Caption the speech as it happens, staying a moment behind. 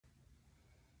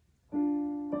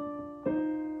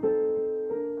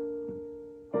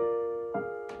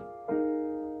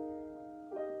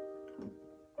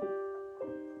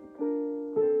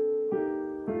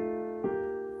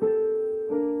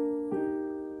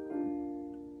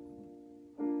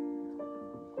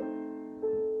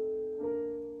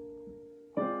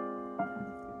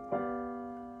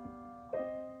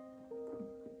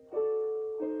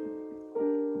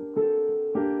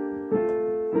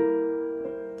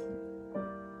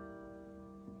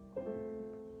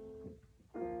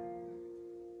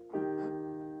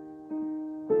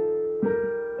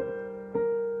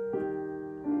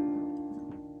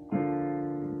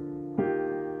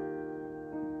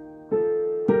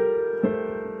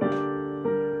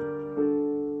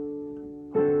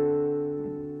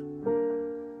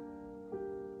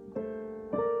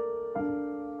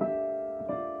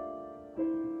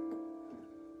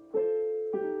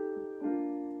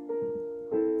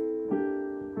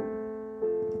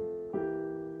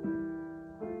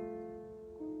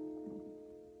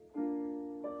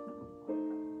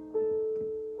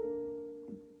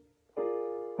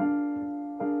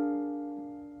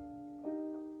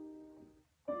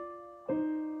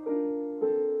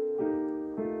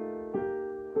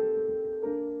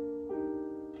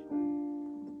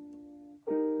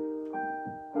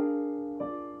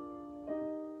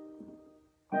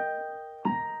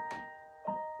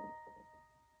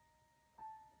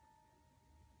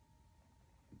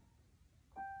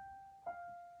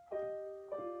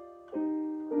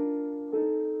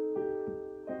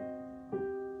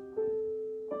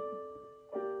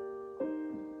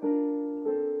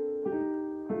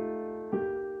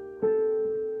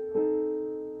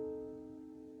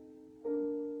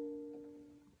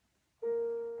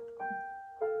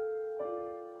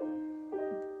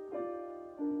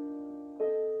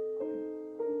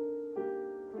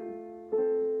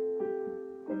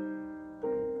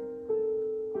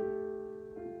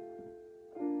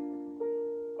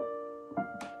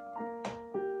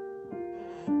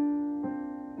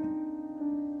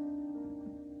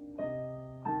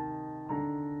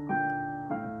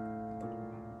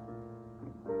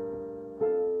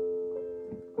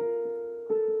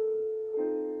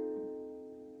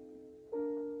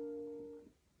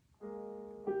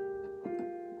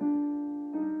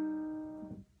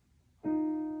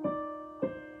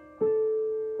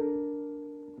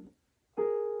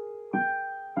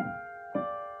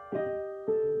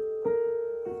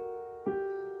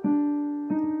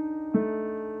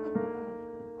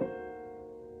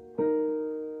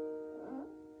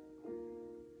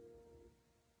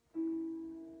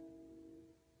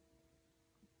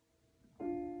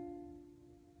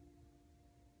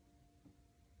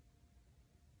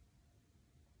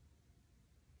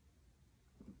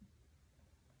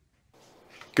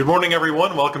Good morning,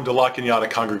 everyone. Welcome to La Cañada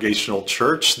Congregational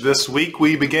Church. This week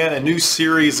we began a new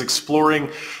series exploring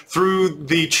through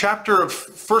the chapter of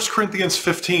 1 Corinthians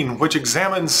 15, which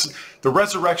examines the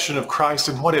resurrection of Christ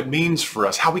and what it means for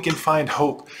us, how we can find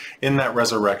hope in that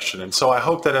resurrection. And so I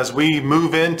hope that as we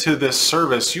move into this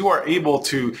service, you are able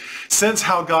to sense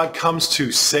how God comes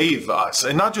to save us,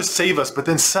 and not just save us, but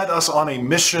then set us on a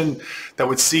mission that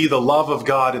would see the love of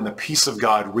God and the peace of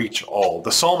God reach all.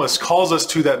 The psalmist calls us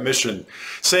to that mission,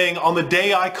 saying, "On the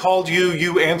day I called you,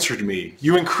 you answered me.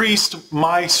 You increased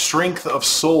my strength of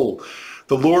soul.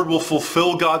 The Lord will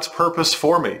fulfill God's purpose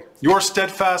for me. Your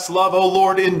steadfast love, O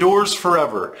Lord, endures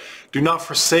forever. Do not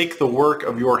forsake the work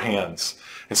of your hands."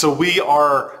 And so we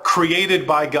are created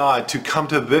by God to come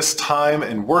to this time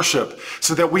and worship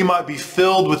so that we might be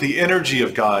filled with the energy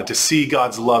of God to see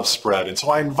God's love spread. And so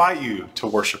I invite you to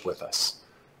worship with us.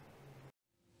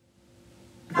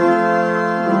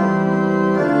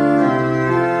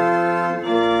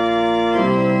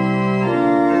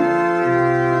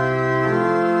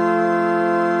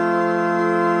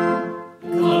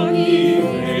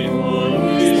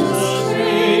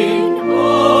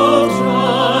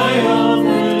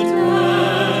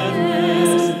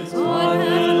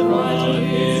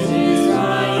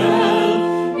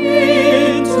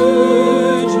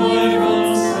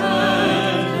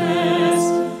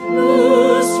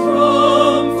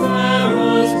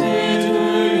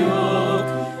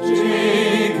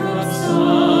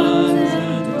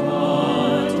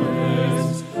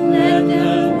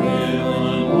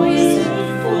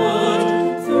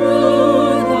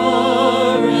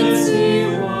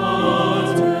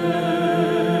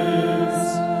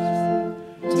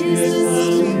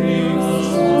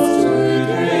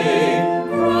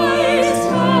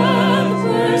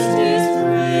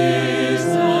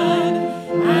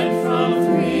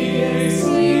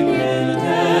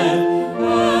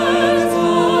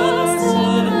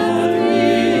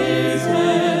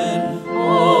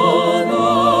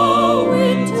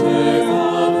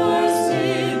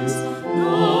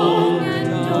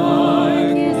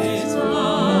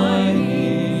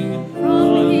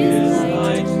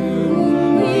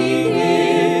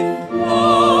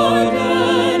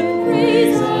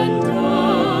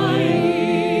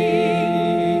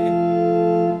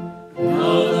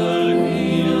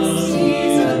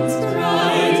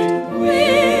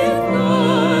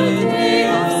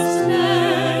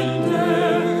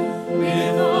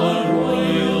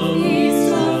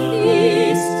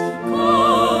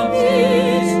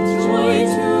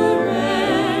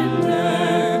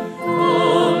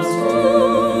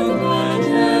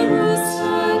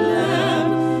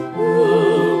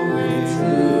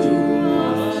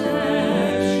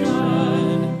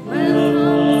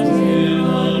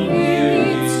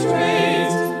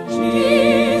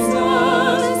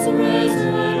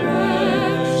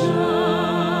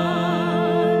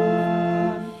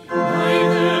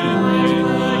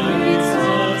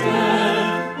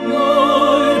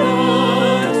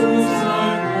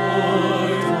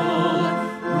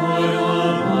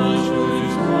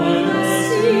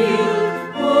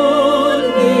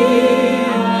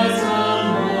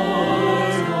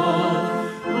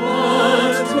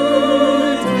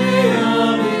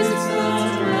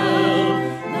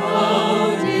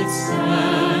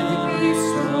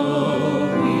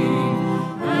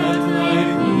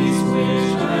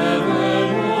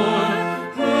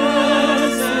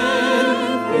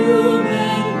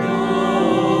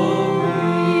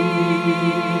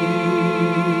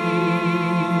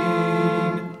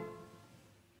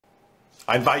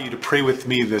 I invite you to pray with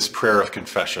me this prayer of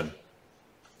confession.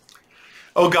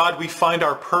 Oh God, we find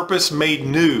our purpose made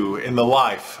new in the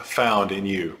life found in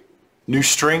you. New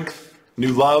strength,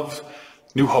 new love,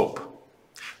 new hope.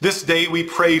 This day we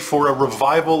pray for a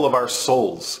revival of our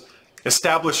souls.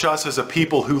 Establish us as a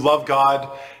people who love God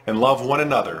and love one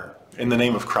another in the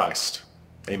name of Christ.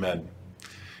 Amen.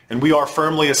 And we are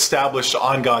firmly established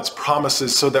on God's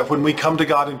promises so that when we come to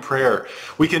God in prayer,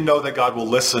 we can know that God will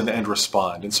listen and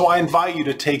respond. And so I invite you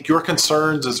to take your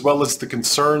concerns as well as the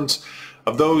concerns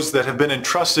of those that have been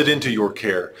entrusted into your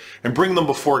care and bring them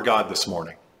before God this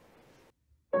morning.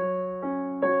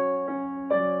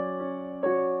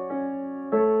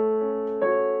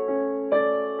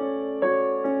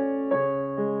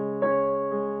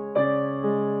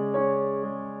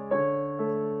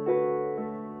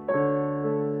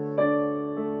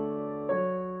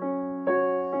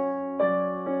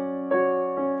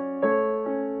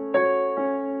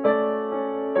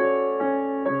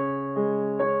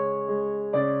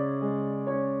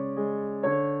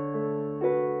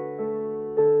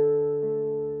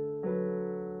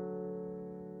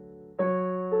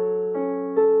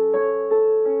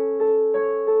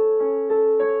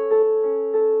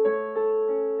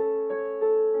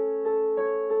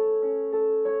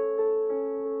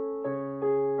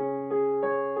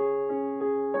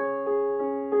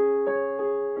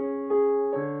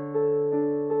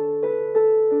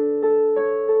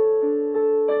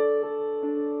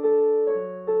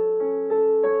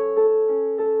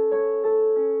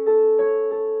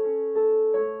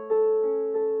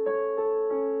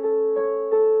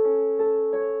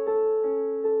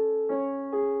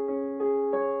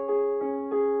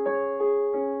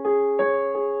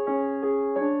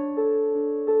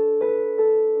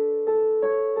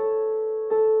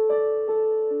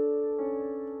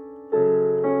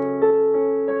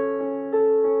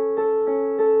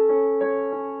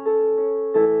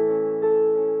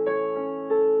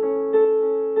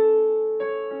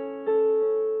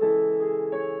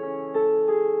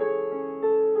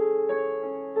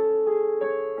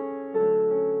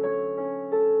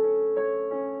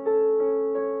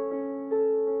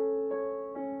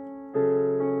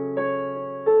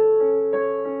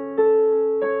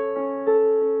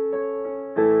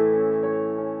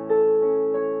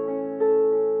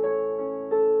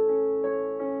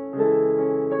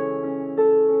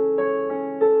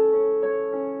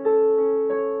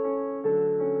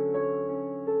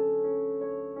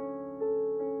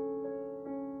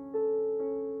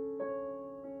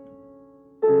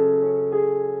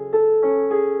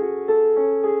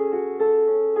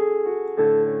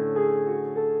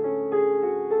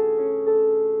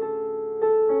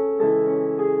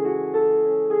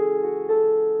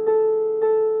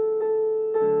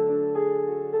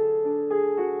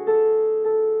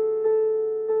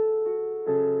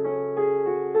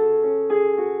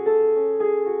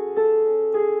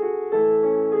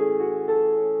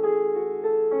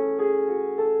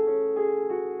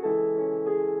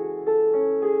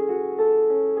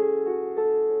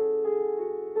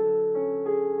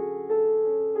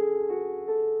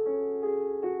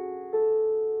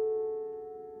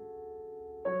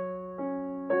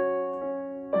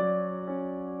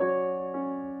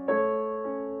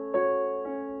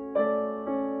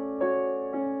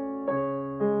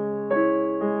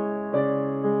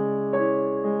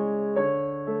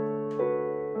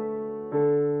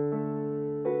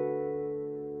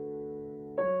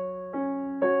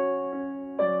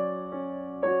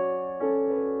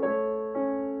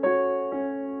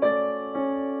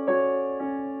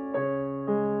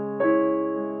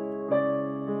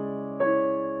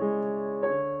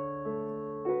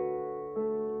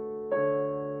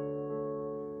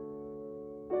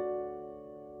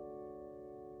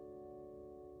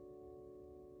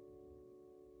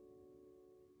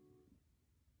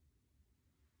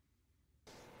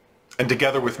 And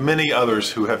together with many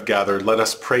others who have gathered, let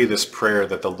us pray this prayer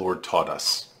that the Lord taught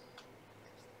us.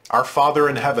 Our Father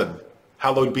in heaven,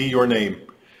 hallowed be your name.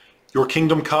 Your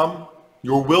kingdom come,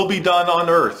 your will be done on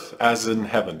earth as in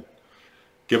heaven.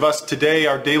 Give us today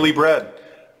our daily bread,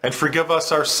 and forgive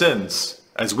us our sins,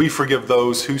 as we forgive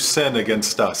those who sin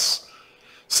against us.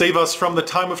 Save us from the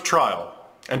time of trial,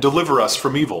 and deliver us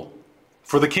from evil.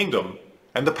 For the kingdom,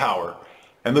 and the power,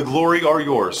 and the glory are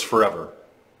yours forever.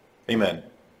 Amen.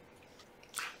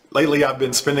 Lately, I've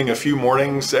been spending a few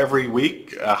mornings every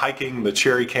week hiking the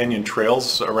Cherry Canyon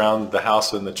trails around the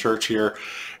house and the church here.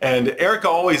 And Erica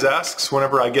always asks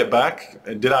whenever I get back,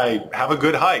 did I have a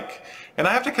good hike? And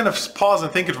I have to kind of pause and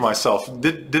think to myself,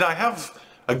 did I have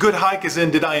a good hike, as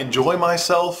in did I enjoy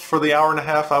myself for the hour and a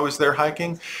half I was there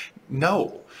hiking?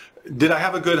 No. Did I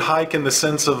have a good hike in the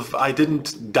sense of I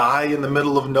didn't die in the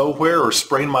middle of nowhere or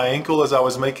sprain my ankle as I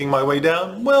was making my way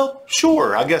down? Well,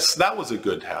 sure, I guess that was a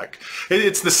good hike.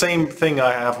 It's the same thing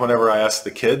I have whenever I ask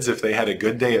the kids if they had a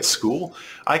good day at school.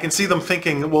 I can see them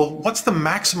thinking, well, what's the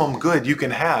maximum good you can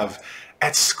have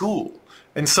at school?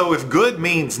 And so if good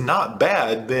means not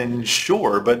bad, then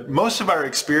sure. But most of our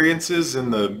experiences in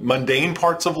the mundane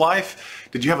parts of life,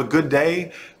 did you have a good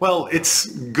day? Well, it's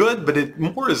good, but it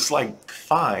more is like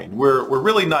fine. We're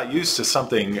really not used to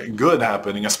something good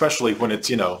happening, especially when it's,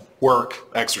 work,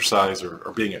 exercise,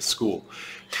 or being at school.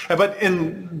 But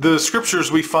in the scriptures,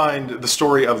 we find the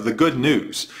story of the good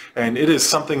news. And it is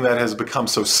something that has become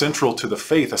so central to the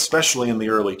faith, especially in the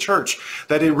early church,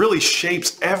 that it really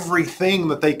shapes everything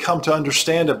that they come to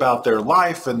understand about their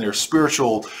life and their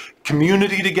spiritual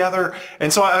community together.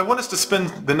 And so I want us to spend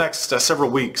the next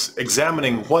several weeks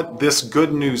examining what this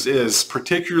good news is,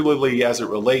 particularly as it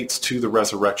relates to the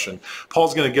resurrection.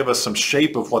 Paul's going to give us some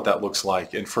shape of what that looks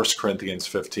like in 1 Corinthians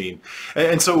 15.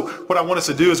 And so what I want us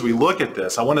to do as we look at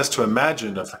this, I want us to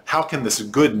imagine of how can this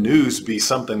good news be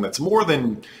something that's more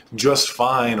than just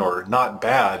fine or not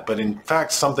bad, but in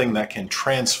fact something that can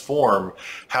transform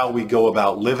how we go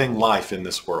about living life in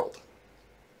this world.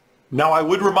 Now I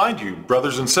would remind you,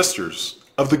 brothers and sisters,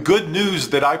 of the good news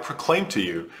that I proclaimed to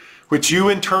you, which you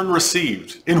in turn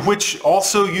received, in which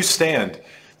also you stand,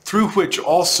 through which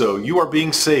also you are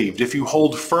being saved, if you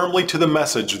hold firmly to the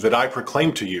message that I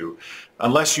proclaimed to you,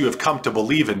 unless you have come to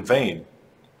believe in vain.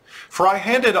 For I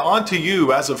handed on to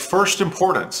you as of first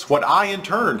importance what I in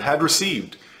turn had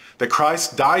received, that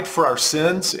Christ died for our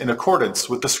sins in accordance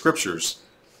with the Scriptures,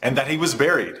 and that he was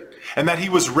buried, and that he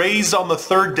was raised on the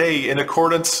third day in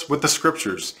accordance with the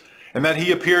Scriptures, and that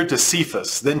he appeared to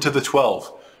Cephas, then to the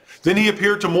 12. Then he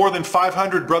appeared to more than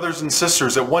 500 brothers and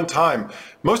sisters at one time,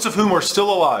 most of whom are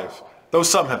still alive, though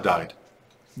some have died.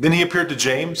 Then he appeared to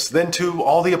James, then to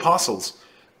all the apostles.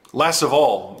 Last of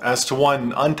all, as to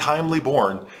one untimely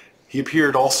born, he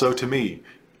appeared also to me,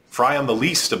 for I am the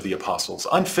least of the apostles,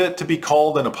 unfit to be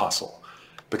called an apostle,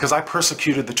 because I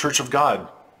persecuted the church of God.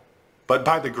 But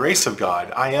by the grace of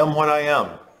God, I am what I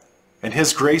am, and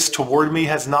his grace toward me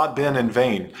has not been in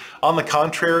vain. On the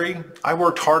contrary, I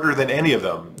worked harder than any of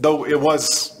them, though it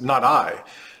was not I,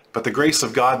 but the grace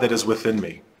of God that is within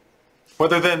me.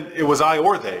 Whether then it was I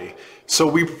or they, so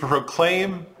we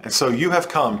proclaim, and so you have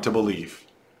come to believe.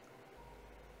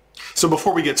 So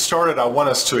before we get started, I want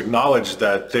us to acknowledge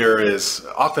that there is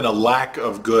often a lack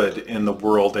of good in the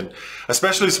world, and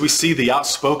especially as we see the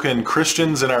outspoken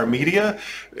Christians in our media,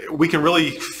 we can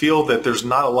really feel that there's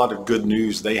not a lot of good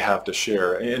news they have to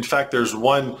share. In fact, there's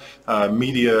one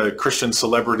media Christian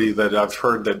celebrity that I've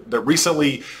heard that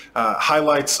recently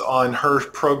highlights on her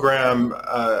program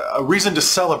a reason to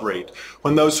celebrate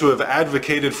when those who have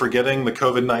advocated for getting the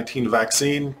COVID-19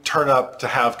 vaccine turn up to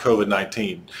have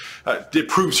COVID-19. It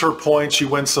proves her point. She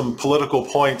wins some political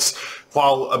points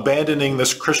while abandoning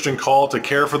this Christian call to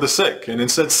care for the sick, and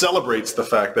instead celebrates the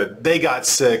fact that they got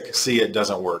sick, see, it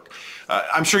doesn't work.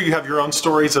 I'm sure you have your own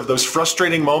stories of those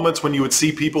frustrating moments when you would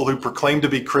see people who proclaim to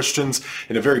be Christians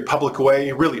in a very public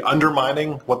way, really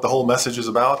undermining what the whole message is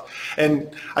about.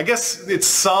 And I guess it's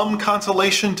some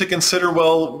consolation to consider,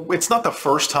 well, it's not the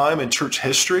first time in church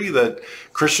history that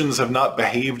Christians have not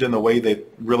behaved in the way that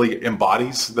really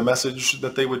embodies the message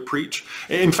that they would preach.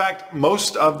 In fact,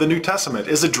 most of the New Testament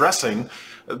is addressing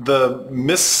the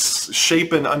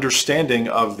misshapen understanding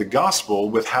of the gospel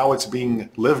with how it's being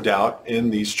lived out in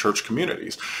these church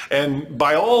communities. And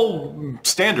by all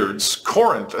standards,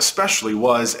 Corinth especially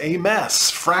was a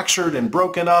mess, fractured and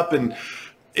broken up. And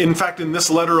in fact, in this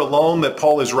letter alone that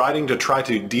Paul is writing to try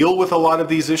to deal with a lot of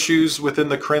these issues within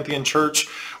the Corinthian church,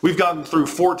 we've gotten through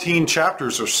 14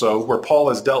 chapters or so where Paul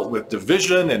has dealt with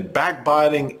division and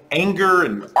backbiting, anger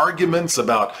and arguments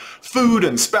about food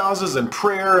and spouses and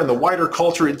prayer and the wider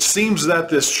culture. It seems that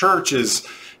this church is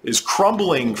is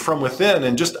crumbling from within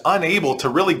and just unable to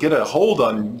really get a hold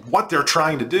on what they're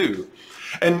trying to do.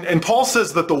 And Paul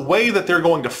says that the way that they're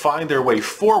going to find their way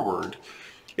forward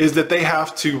is that they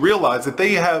have to realize that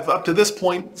they have, up to this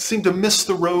point, seemed to miss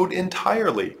the road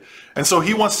entirely. And so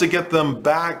he wants to get them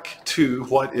back to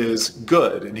what is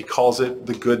good, and he calls it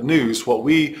the good news, what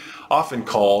we often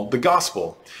call the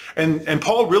gospel. And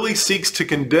Paul really seeks to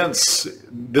condense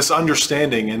this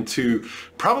understanding into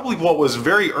probably what was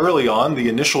very early on the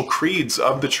initial creeds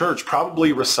of the church,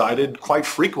 probably recited quite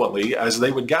frequently as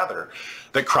they would gather,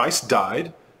 that Christ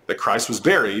died, that Christ was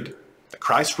buried, that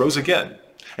Christ rose again.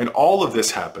 And all of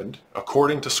this happened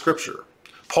according to Scripture.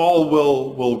 Paul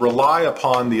will rely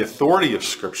upon the authority of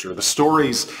Scripture, the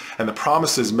stories and the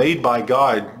promises made by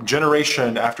God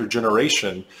generation after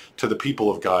generation to the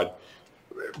people of God.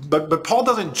 But Paul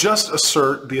doesn't just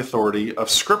assert the authority of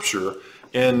Scripture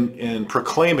in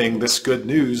proclaiming this good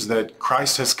news that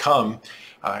Christ has come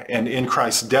and in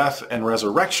Christ's death and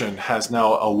resurrection has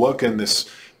now awoken this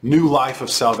new life of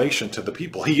salvation to the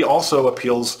people. He also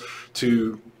appeals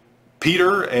to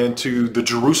Peter and to the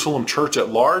Jerusalem church at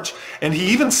large. And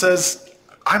he even says,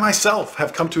 I myself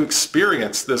have come to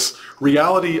experience this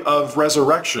reality of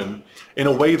resurrection in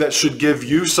a way that should give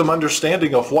you some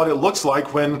understanding of what it looks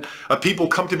like when a people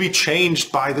come to be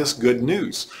changed by this good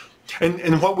news.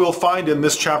 And what we'll find in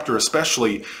this chapter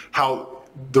especially, how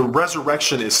the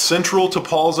resurrection is central to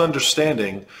Paul's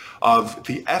understanding of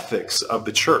the ethics of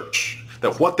the church.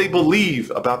 That what they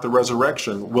believe about the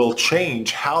resurrection will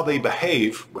change how they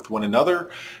behave with one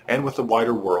another and with the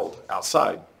wider world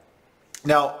outside.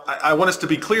 Now, I want us to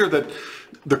be clear that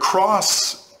the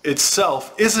cross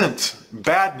itself isn't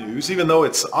bad news, even though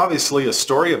it's obviously a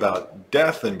story about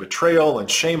death and betrayal and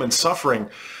shame and suffering.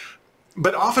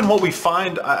 But often what we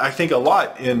find, I think, a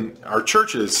lot in our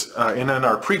churches and in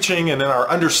our preaching and in our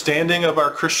understanding of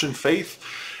our Christian faith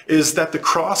is that the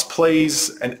cross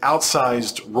plays an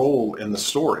outsized role in the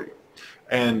story.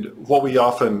 And what we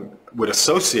often would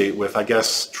associate with, I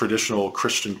guess, traditional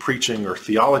Christian preaching or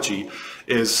theology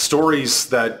is stories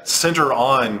that center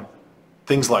on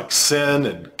things like sin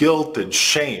and guilt and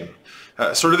shame.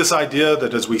 Sort of this idea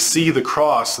that as we see the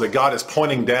cross, that God is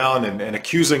pointing down and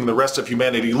accusing the rest of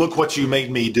humanity, look what you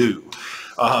made me do.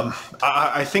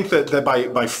 I think that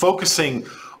by focusing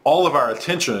all of our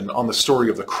attention on the story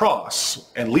of the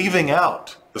cross and leaving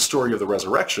out the story of the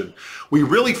resurrection, we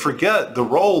really forget the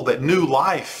role that new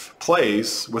life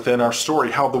plays within our story,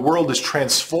 how the world is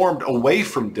transformed away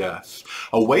from death,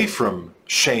 away from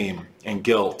shame and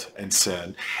guilt and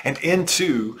sin, and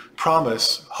into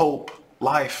promise, hope,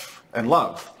 life, and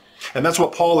love. And that's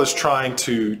what Paul is trying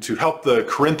to help the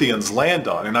Corinthians land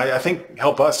on, and I think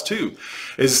help us too,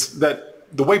 is that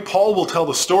the way Paul will tell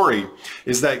the story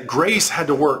is that grace had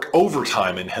to work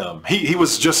overtime in him. He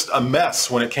was just a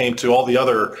mess when it came to all the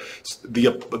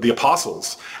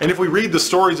apostles. And if we read the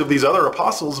stories of these other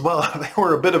apostles, well, they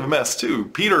were a bit of a mess too.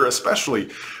 Peter especially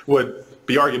would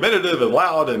be argumentative and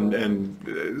loud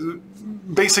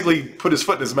and basically put his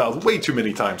foot in his mouth way too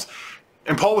many times.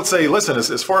 And Paul would say, listen,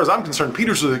 as far as I'm concerned,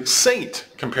 Peter's a saint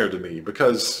compared to me,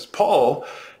 because Paul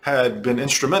had been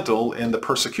instrumental in the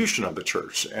persecution of the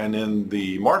church and in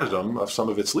the martyrdom of some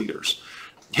of its leaders.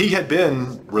 He had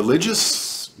been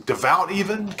religious, devout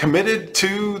even, committed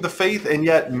to the faith, and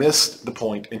yet missed the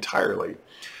point entirely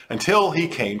until he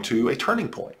came to a turning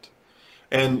point.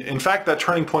 And in fact, that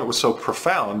turning point was so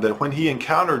profound that when he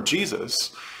encountered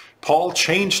Jesus, Paul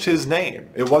changed his name.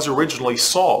 It was originally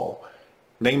Saul,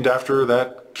 named after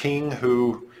that king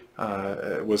who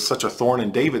was such a thorn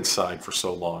in David's side for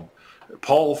so long.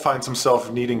 Paul finds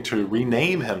himself needing to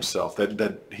rename himself,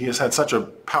 that he has had such a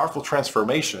powerful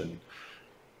transformation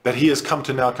that he has come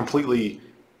to now completely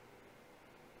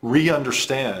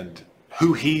re-understand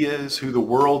who he is, who the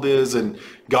world is, and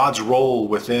God's role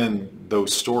within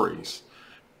those stories.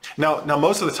 Now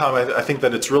most of the time, I think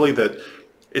that it's really that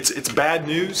it's bad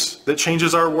news that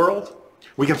changes our world.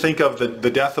 We can think of the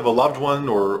death of a loved one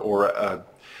or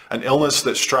an illness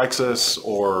that strikes us,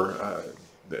 or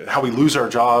how we lose our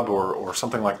job or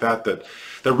something like that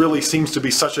really seems to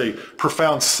be such a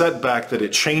profound setback that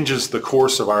it changes the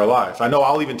course of our life. I know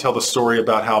I'll even tell the story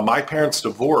about how my parents'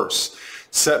 divorce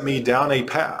set me down a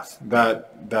path that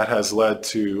has led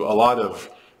to a lot of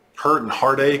hurt and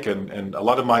heartache and a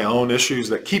lot of my own issues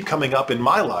that keep coming up in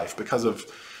my life because of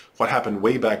what happened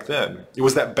way back then. It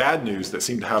was that bad news that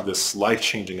seemed to have this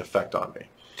life-changing effect on me.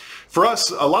 For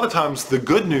us, a lot of times the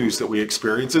good news that we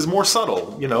experience is more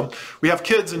subtle. You know, we have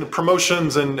kids and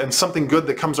promotions and something good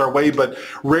that comes our way, but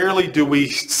rarely do we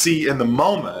see in the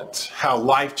moment how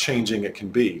life-changing it can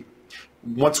be.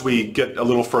 once we get a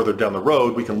little further down the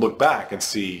road, we can look back and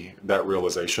see that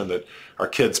realization that our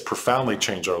kids profoundly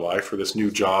change our life, or this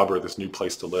new job or this new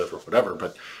place to live or whatever.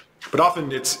 But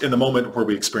often it's in the moment where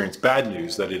we experience bad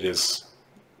news that it is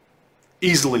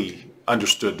easily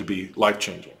understood to be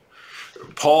life-changing.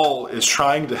 Paul is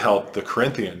trying to help the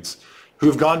Corinthians who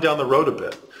have gone down the road a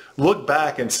bit look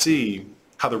back and see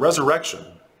how the resurrection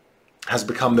has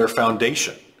become their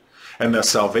foundation and their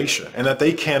salvation, and that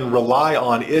they can rely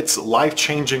on its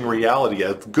life-changing reality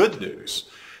of good news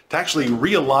to actually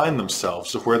realign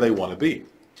themselves to where they want to be.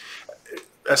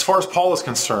 As far as Paul is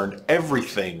concerned,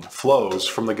 everything flows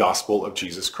from the gospel of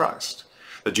Jesus Christ.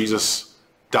 That Jesus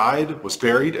died, was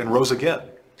buried, and rose again.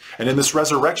 And in this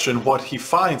resurrection, what he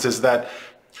finds is that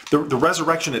the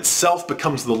resurrection itself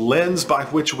becomes the lens by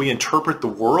which we interpret the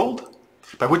world,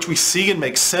 by which we see and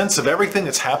make sense of everything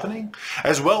that's happening,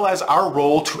 as well as our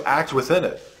role to act within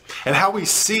it. And how we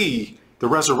see the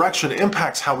resurrection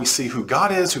impacts how we see who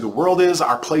God is, who the world is,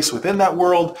 our place within that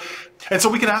world. And so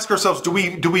we can ask ourselves, do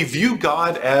we view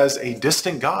God as a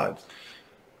distant God?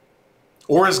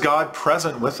 Or is God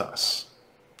present with us?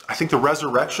 I think the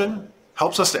resurrection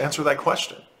helps us to answer that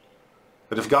question.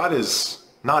 That if God is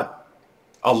not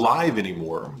alive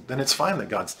anymore, then it's fine that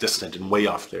God's distant and way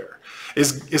off there.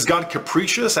 Is God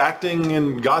capricious, acting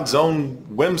in God's own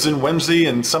whims and whimsy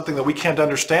and something that we can't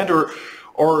understand?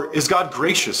 Or is God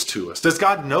gracious to us? Does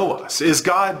God know us? Is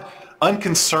God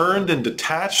unconcerned and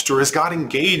detached, or is God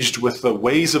engaged with the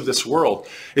ways of this world?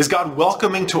 Is God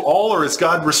welcoming to all, or is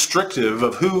God restrictive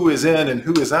of who is in and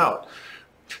who is out?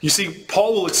 You see,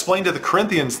 Paul will explain to the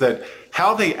Corinthians that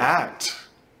how they act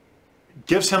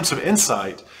gives him some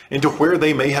insight into where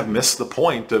they may have missed the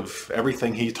point of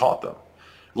everything he taught them,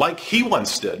 like he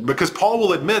once did. Because Paul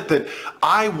will admit that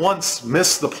I once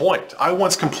missed the point. I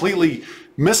once completely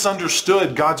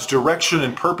misunderstood God's direction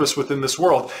and purpose within this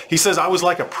world. He says, I was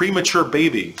like a premature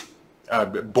baby,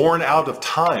 born out of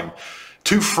time,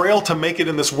 too frail to make it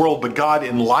in this world, but God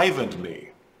enlivened me.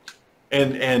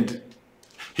 And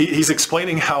he's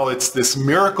explaining how it's this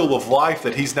miracle of life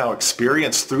that he's now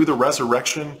experienced through the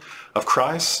resurrection of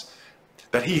Christ,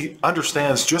 that he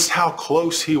understands just how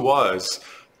close he was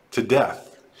to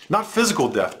death. Not physical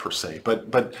death per se,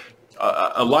 but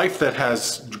a life that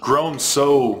has grown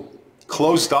so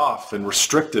closed off and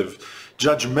restrictive,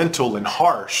 judgmental and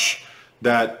harsh,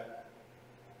 that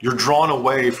you're drawn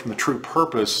away from the true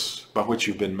purpose by which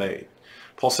you've been made.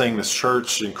 Paul's saying this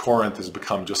church in Corinth has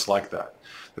become just like that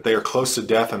they are close to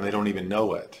death and they don't even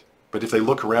know it. But if they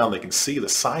look around, they can see the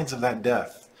signs of that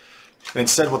death. And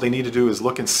instead, what they need to do is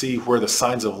look and see where the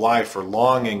signs of life are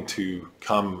longing to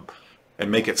come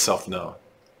and make itself known.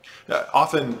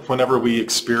 Often, whenever we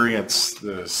experience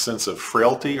the sense of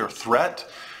frailty or threat,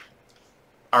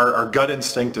 our gut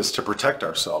instinct is to protect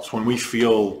ourselves. When we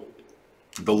feel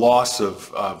the loss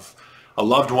of a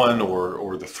loved one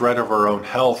or the threat of our own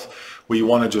health, we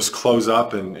want to just close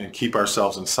up and keep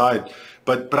ourselves inside.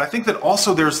 But I think that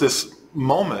also there's this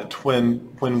moment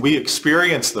when we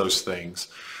experience those things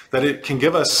that it can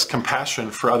give us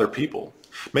compassion for other people.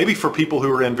 Maybe for people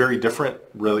who are in very different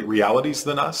realities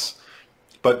than us,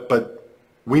 but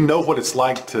we know what it's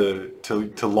like to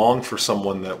long for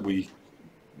someone that we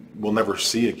will never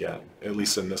see again, at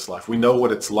least in this life. We know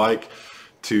what it's like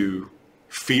to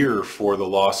fear for the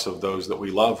loss of those that we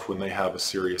love when they have a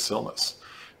serious illness.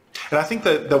 And I think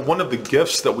that one of the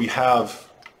gifts that we have,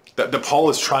 that Paul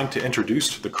is trying to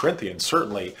introduce to the Corinthians,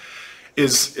 certainly,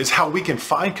 is how we can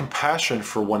find compassion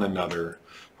for one another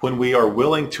when we are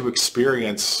willing to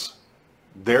experience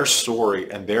their story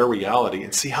and their reality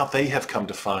and see how they have come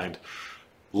to find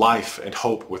life and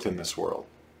hope within this world.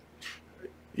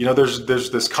 You know, there's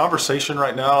this conversation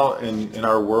right now in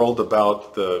our world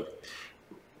about the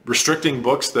restricting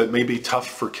books that may be tough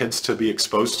for kids to be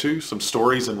exposed to, some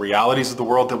stories and realities of the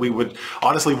world that we would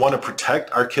honestly want to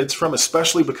protect our kids from,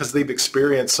 especially because they've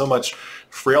experienced so much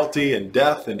frailty and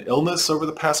death and illness over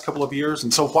the past couple of years.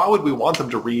 And so why would we want them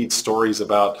to read stories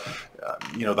about,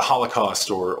 the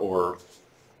Holocaust or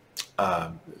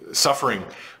suffering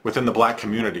within the Black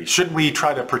community? Shouldn't we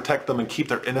try to protect them and keep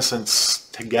their innocence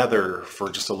together for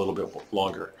just a little bit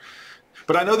longer?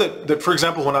 But I know that, for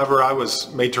example, whenever I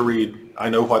was made to read I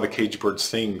Know Why the Caged Bird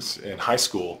Sings in high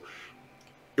school,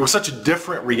 it was such a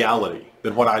different reality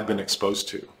than what I'd been exposed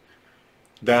to,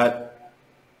 that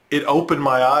it opened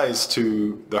my eyes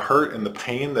to the hurt and the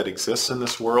pain that exists in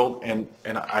this world, and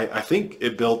I think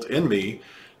it built in me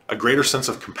a greater sense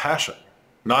of compassion,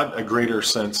 not a greater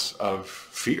sense of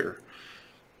fear.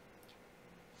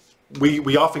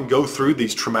 We often go through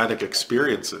these traumatic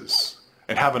experiences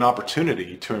and have an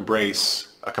opportunity to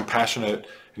embrace a compassionate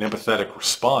and empathetic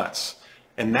response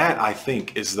And that, I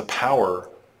think, is the power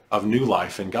of new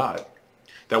life in God.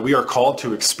 That we are called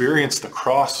to experience the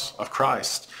cross of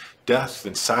Christ, death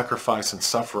and sacrifice and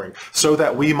suffering, so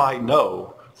that we might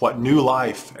know what new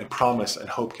life and promise and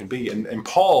hope can be. And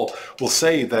Paul will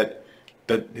say that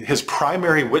his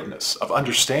primary witness of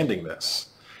understanding this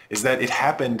is that it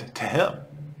happened to him.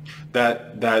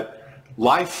 That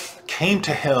life came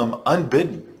to him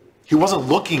unbidden. He wasn't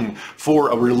looking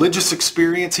for a religious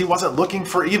experience. He wasn't looking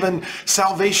for even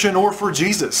salvation or for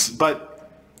Jesus. But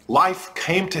life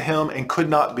came to him and could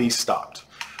not be stopped.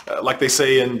 Like they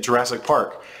say in Jurassic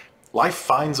Park, life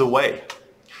finds a way.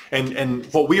 And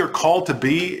what we are called to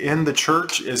be in the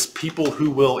church is people who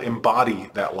will embody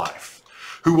that life,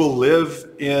 who will live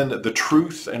in the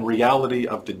truth and reality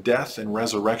of the death and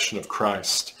resurrection of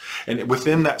Christ. And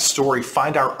within that story,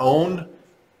 find our own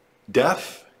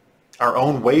death, our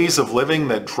own ways of living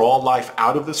that draw life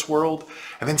out of this world,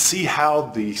 and then see how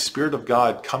the Spirit of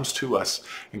God comes to us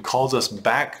and calls us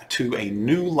back to a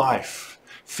new life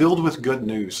filled with good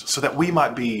news, so that we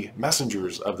might be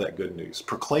messengers of that good news,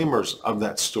 proclaimers of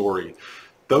that story,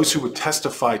 those who would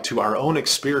testify to our own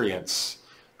experience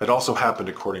that also happened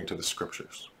according to the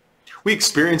Scriptures. We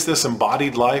experience this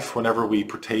embodied life whenever we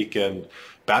partake in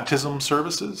baptism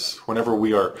services, whenever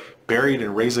we are buried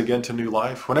and raised again to new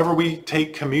life, whenever we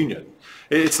take communion.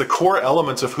 It's the core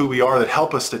elements of who we are that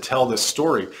help us to tell this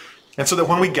story. And so that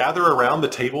when we gather around the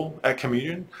table at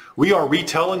communion, we are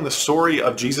retelling the story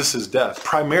of Jesus' death,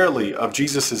 primarily of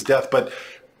Jesus' death. But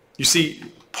you see,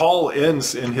 Paul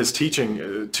ends in his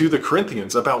teaching to the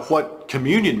Corinthians about what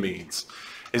communion means,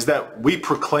 is that we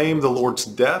proclaim the Lord's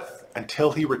death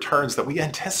until he returns, that we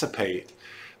anticipate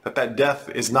that death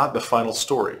is not the final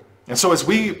story. And so as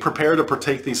we prepare to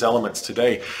partake these elements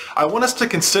today, I want us to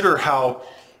consider how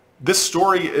this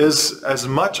story is as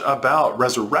much about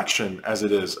resurrection as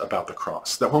it is about the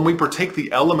cross. That when we partake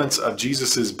the elements of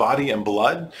Jesus' body and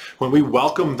blood, when we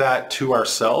welcome that to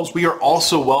ourselves, we are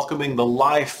also welcoming the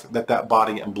life that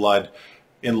body and blood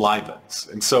enlivens.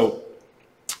 And so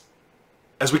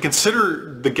as we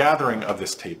consider the gathering of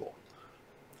this table,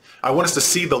 I want us to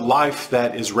see the life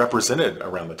that is represented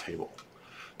around the table.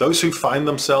 Those who find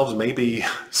themselves maybe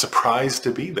surprised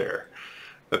to be there,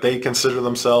 that they consider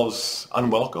themselves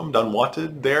unwelcomed,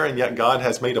 unwanted there, and yet God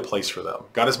has made a place for them.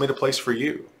 God has made a place for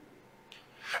you.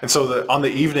 And so on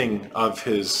the evening of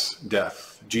his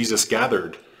death, Jesus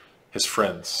gathered his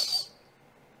friends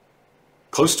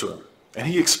close to him, and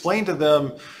he explained to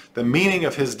them the meaning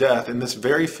of his death in this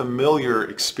very familiar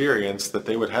experience that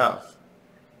they would have.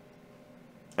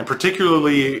 And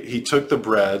particularly, he took the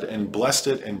bread and blessed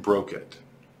it and broke it.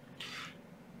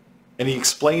 And he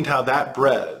explained how that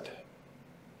bread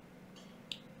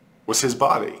was his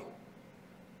body,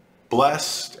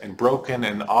 blessed and broken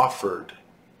and offered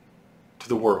to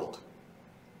the world,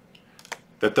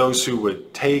 that those who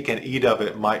would take and eat of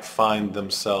it might find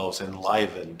themselves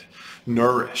enlivened,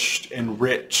 nourished,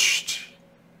 enriched,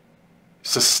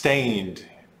 sustained,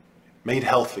 made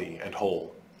healthy and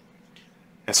whole.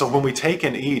 And so when we take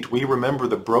and eat, we remember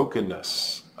the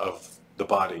brokenness of the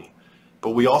body, but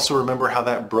we also remember how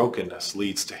that brokenness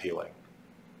leads to healing.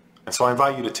 And so I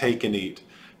invite you to take and eat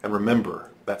and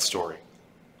remember that story.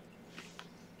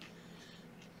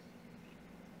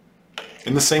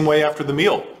 In the same way, after the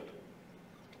meal,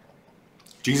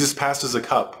 Jesus passes a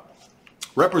cup,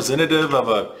 representative of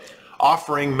an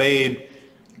offering made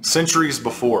centuries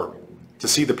before to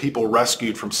see the people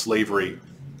rescued from slavery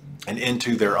and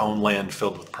into their own land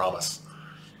filled with promise.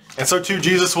 And so too,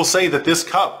 Jesus will say that this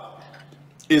cup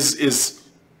is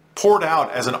poured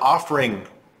out as an offering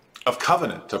of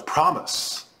covenant, of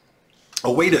promise,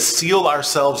 a way to seal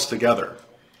ourselves together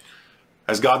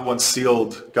as God once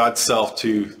sealed God's self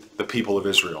to the people of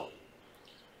Israel.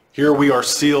 Here we are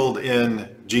sealed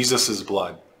in Jesus'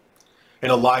 blood,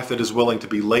 in a life that is willing to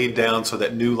be laid down so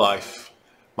that new life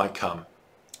might come.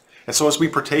 And so as we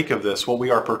partake of this, what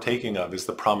we are partaking of is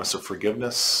the promise of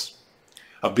forgiveness,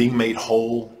 of being made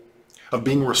whole, of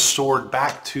being restored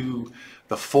back to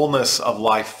the fullness of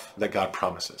life that God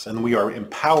promises. And we are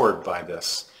empowered by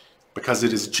this because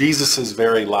it is Jesus'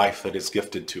 very life that is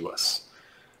gifted to us.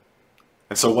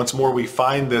 And so once more, we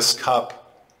find this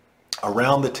cup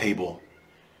around the table,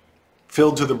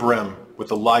 filled to the brim with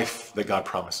the life that God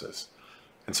promises.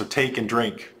 And so take and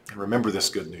drink and remember this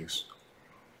good news.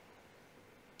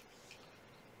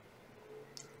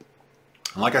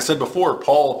 And like I said before,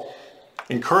 Paul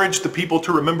encouraged the people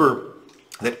to remember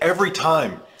that every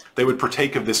time they would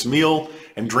partake of this meal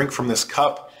and drink from this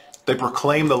cup, they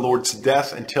proclaim the Lord's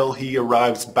death until he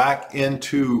arrives back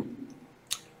into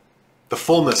the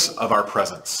fullness of our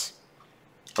presence.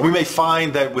 And we may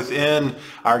find that within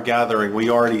our gathering, we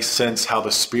already sense how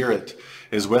the Spirit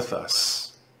is with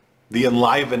us, the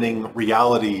enlivening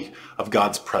reality of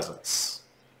God's presence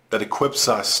that equips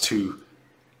us to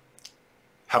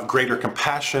have greater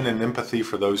compassion and empathy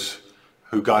for those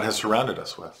who God has surrounded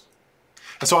us with.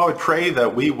 And so I would pray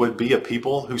that we would be a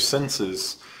people who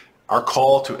senses our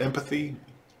call to empathy,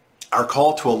 our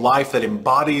call to a life that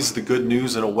embodies the good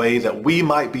news in a way that we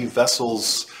might be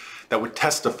vessels that would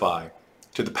testify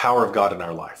to the power of God in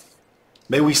our life.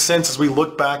 May we sense as we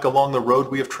look back along the road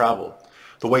we have traveled,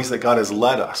 the ways that God has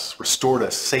led us, restored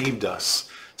us, saved us,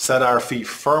 set our feet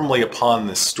firmly upon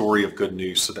this story of good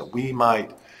news so that we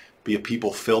might be a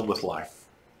people filled with life.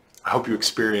 I hope you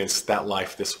experience that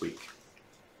life this week.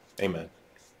 Amen.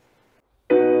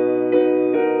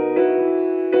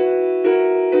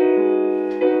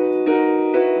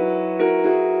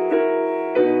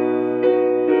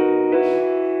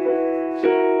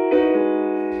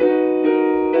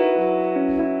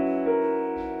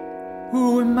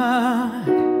 Who am I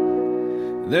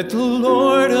that the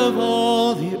Lord of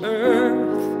all the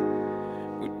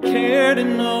earth would care to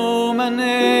know my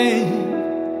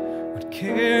name, would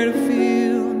care to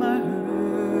feel my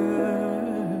hurt?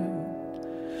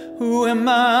 Who am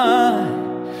I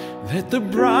that the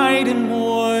bright and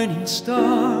morning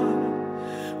star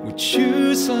would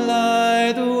choose to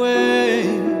light the way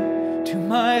to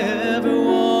my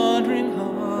ever-wandering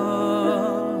heart?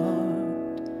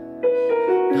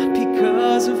 Not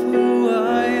because of who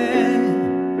I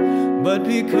am, but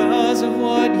because of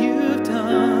what you've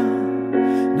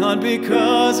done. Not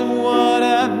because of what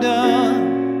I've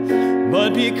done,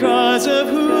 but because of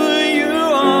who you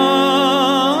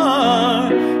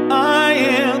are. I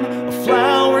am a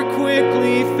flower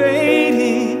quickly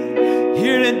fading,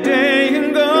 here today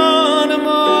and gone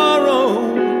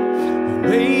tomorrow, a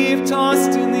wave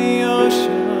tossed in the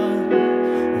ocean,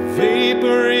 a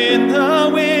vapor in the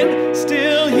wind.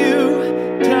 Still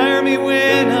you tire me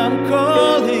when I'm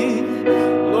calling,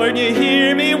 Lord, you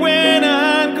hear me when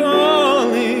I'm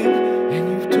calling, and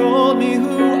you've told me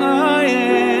who I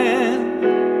am.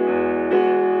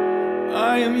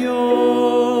 I am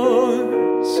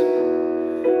yours,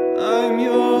 I'm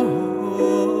yours.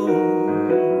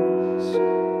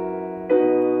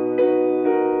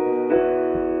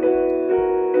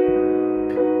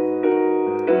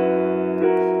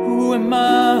 Who am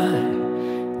I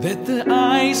that the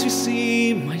eyes who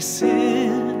see my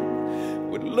sin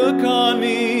would look on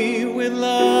me with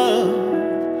love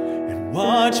and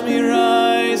watch me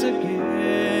rise again?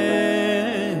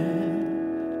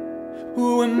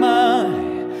 Who am I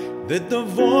that the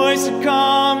voice that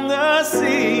calmed the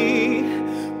sea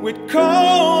would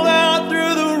call out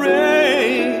through the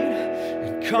rain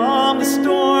and calm the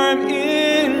storm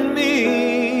in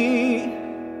me?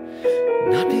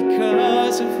 Not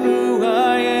because of who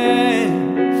I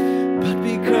am, but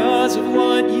because of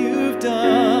what you've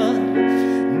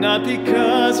done. Not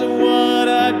because of what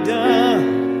I've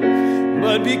done,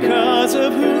 but because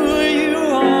of who you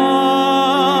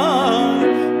are.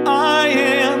 I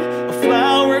am a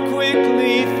flower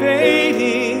quickly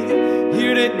fading,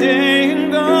 here today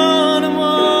and gone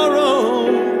tomorrow,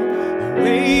 a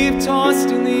wave tossed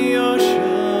in the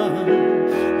ocean,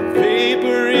 a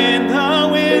vapor in the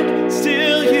wind.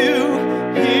 Still you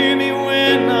hear me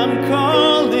when I'm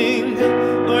calling,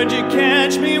 Lord, you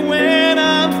catch me when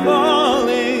I'm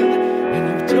falling,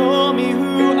 and you've told me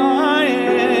who I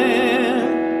am.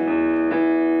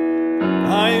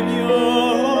 I am yours.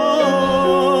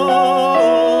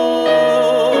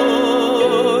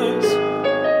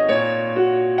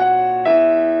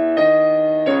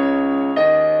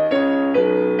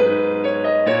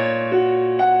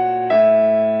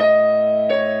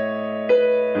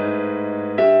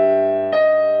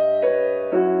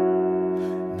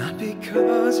 Not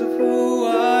because of who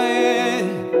I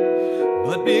am,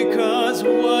 but because of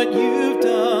what you've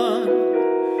done.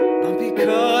 Not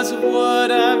because of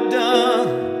what I've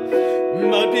done,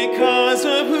 but because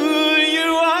of who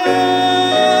you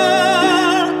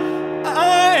are.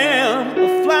 I am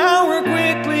a flower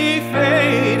quickly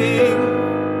fading,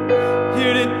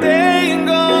 here today and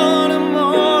gone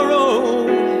tomorrow,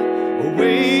 a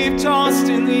wave tossed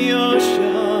in the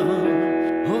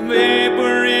ocean, a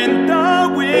vapor in the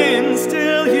wind.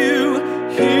 Still you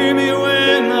hear me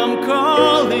when I'm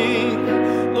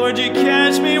calling, Lord, you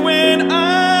catch me when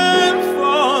I'm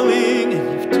falling,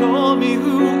 and you've told me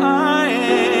who I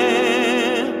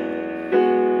am.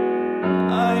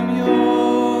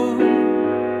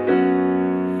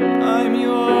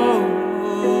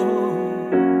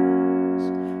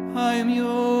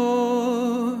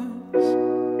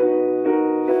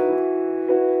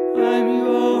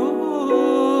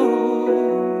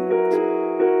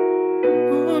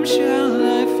 Whom shall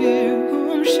I fear?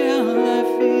 Whom shall I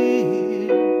fear?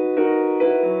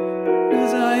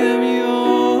 'Cause I am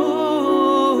yours.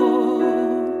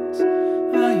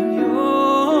 I am yours.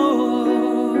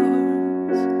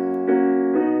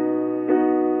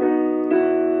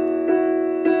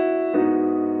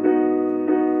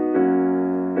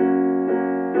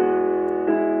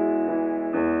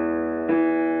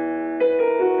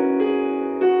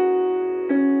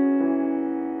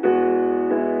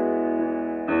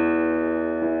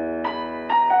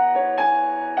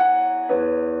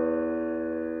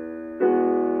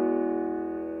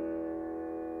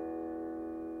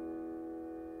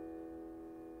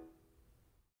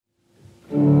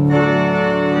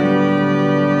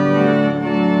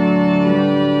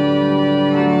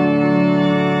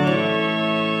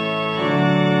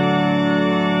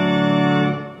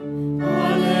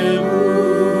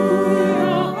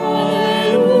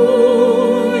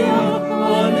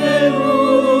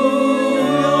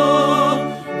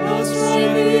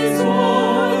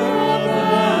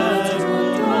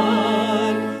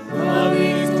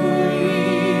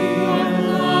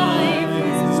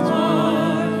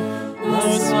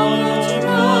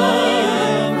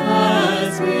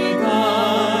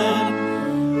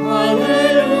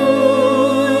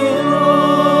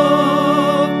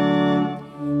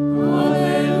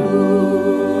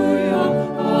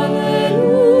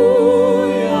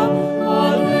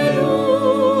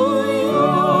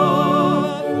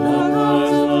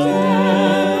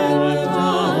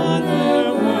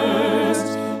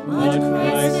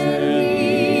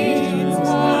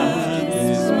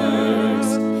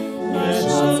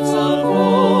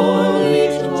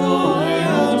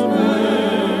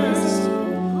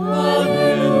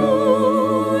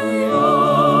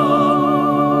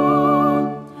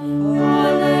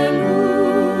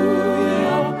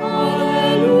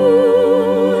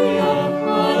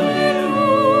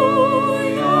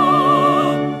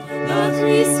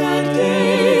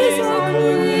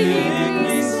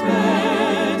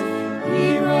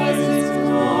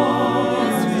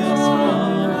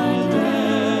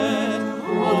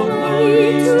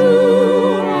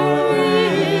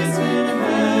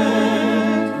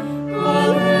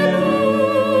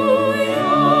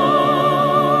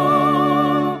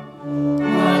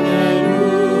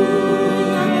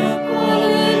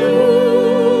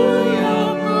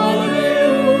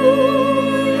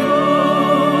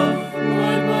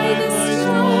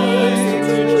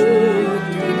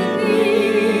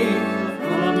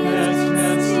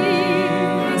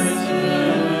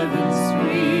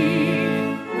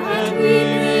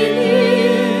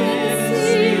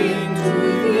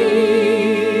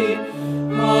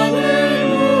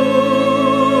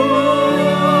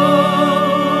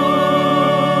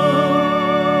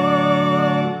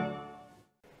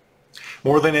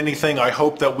 More than anything, I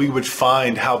hope that we would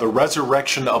find how the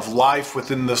resurrection of life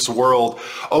within this world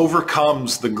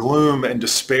overcomes the gloom and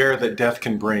despair that death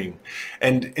can bring.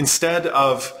 And instead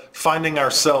of finding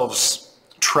ourselves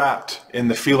trapped in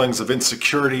the feelings of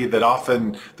insecurity that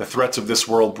often the threats of this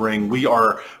world bring, we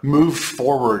are moved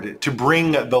forward to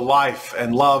bring the life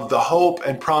and love, the hope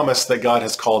and promise that God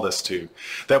has called us to.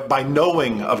 That by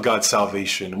knowing of God's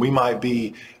salvation, we might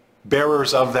be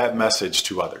bearers of that message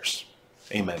to others.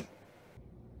 Amen.